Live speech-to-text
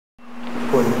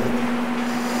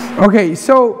Okay,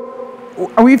 so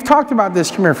we've talked about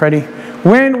this. Come here, Freddie.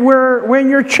 When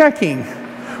you're checking,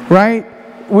 right?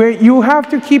 You have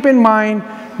to keep in mind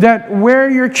that where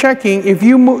you're checking, if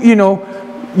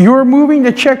you're moving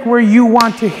to check where you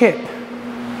want to hit.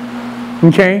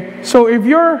 Okay, so if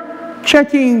you're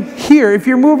checking here, if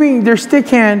you're moving their stick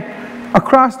hand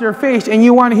across their face and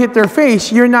you want to hit their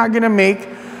face, you're not going to make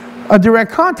a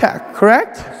direct contact,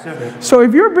 correct? Yes. So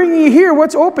if you're bringing it here,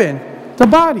 what's open? The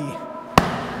body.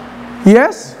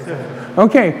 Yes? Yes.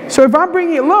 Okay, so if I'm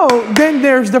bringing it low, then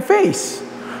there's the face,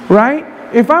 right?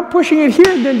 If I'm pushing it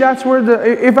here, then that's where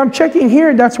if I'm checking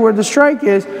here, that's where the strike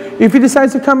is. If he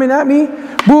decides to come in at me,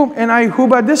 boom, and I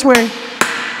huba this way,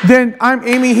 then I'm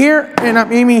aiming here and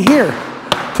I'm aiming here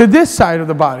to this side of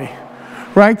the body,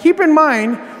 right? Keep in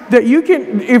mind that you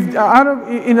can,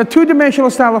 in a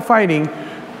two-dimensional style of fighting,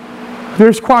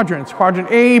 there's quadrants,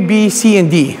 quadrant A, B, C, and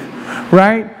D,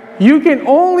 right? You can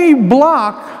only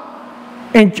block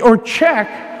or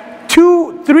check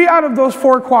 3 out of those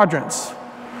 4 quadrants,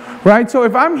 right? So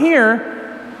if I'm here,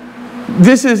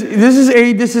 this is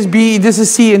A, this is B, this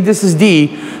is C, and this is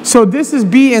D. So this is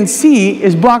B and C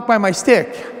is blocked by my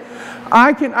stick.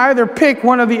 I can either pick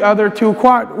one of the other two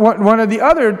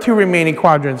remaining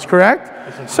quadrants,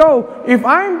 correct? So if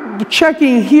I'm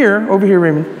checking here, over here,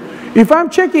 Raymond. If I'm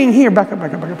checking here, back up.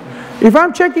 If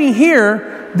I'm checking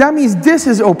here, that means this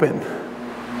is open,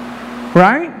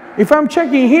 right? If I'm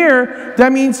checking here,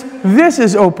 that means this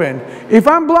is open. If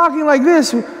I'm blocking like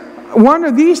this, one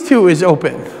of these two is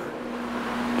open.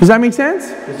 Does that make sense?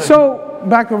 So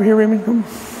back over here, Raymond.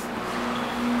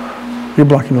 You're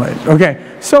blocking light.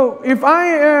 Okay. So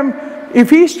if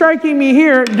he's striking me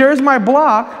here, there's my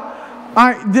block.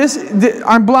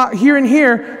 I'm blocked here and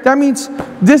here. That means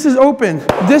this is open.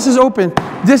 This is open.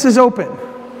 This is open.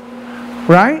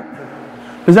 Right?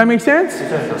 Does that make sense?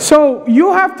 So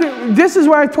you have to. This is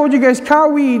why I told you guys,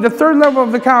 Kawi, the third level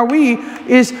of the Kawi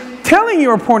is telling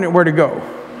your opponent where to go.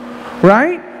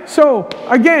 Right? So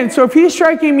again, so if he's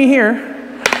striking me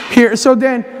here, so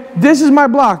then this is my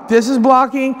block. This is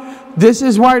blocking. This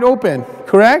is wide open,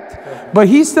 correct? But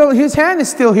his hand is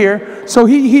still here, so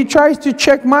he tries to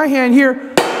check my hand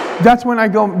here. That's when I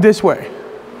go this way,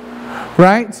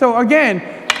 right? So again,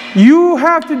 you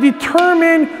have to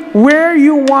determine where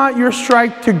you want your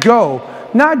strike to go,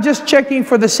 not just checking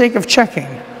for the sake of checking,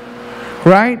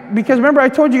 right? Because remember, I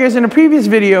told you guys in a previous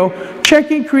video,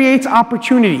 checking creates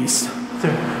opportunities.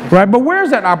 Right, but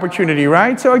where's that opportunity,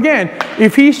 right? So again,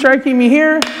 if he's striking me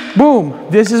here, boom,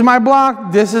 this is my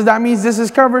block, that means this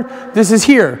is covered, this is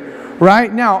here,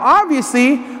 right? Now,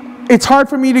 obviously, it's hard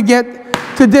for me to get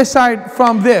to this side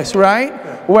from this,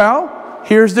 right? Well,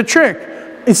 here's the trick.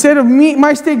 Instead of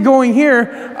my stick going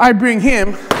here, I bring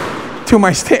him to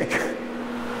my stick.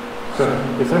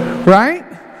 Right?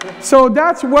 So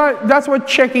that's what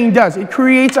checking does. It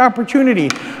creates opportunity.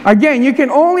 Again, you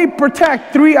can only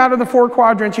protect 3 out of the 4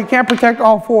 quadrants. You can't protect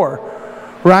all 4,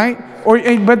 right?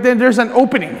 But then there's an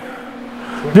opening.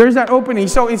 There's that opening.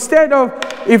 So instead of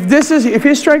if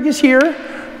his strike is here,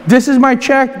 this is my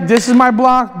check, this is my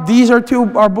block, these are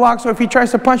blocked. So if he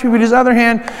tries to punch me with his other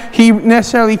hand, he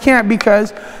necessarily can't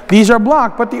because these are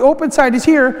blocked. But the open side is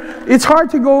here. It's hard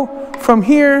to go from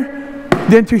here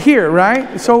then to here,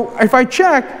 right? So if I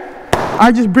check,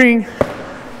 I just bring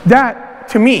that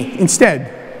to me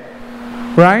instead,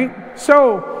 right?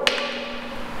 So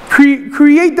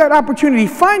create that opportunity,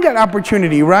 find that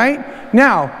opportunity, right?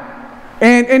 Now,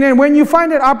 and then when you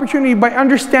find that opportunity by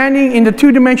understanding in the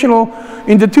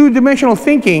two-dimensional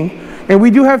thinking, and we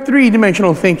do have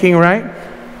 3-dimensional thinking, right?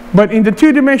 But in the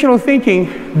 2-dimensional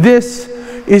thinking, this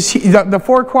is the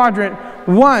 4 quadrant.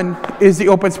 1 is the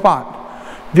open spot.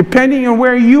 Depending on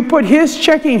where you put his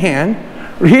checking hand,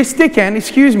 his stick hand,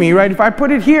 excuse me, right? If I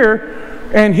put it here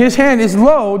and his hand is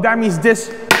low, that means this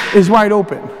is wide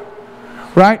open,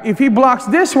 right? If he blocks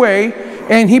this way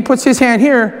and he puts his hand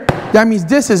here, that means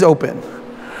this is open,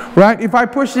 right? If I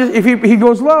push this, if he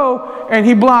goes low and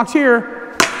he blocks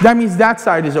here, that means that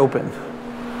side is open.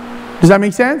 Does that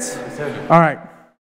make sense? All right.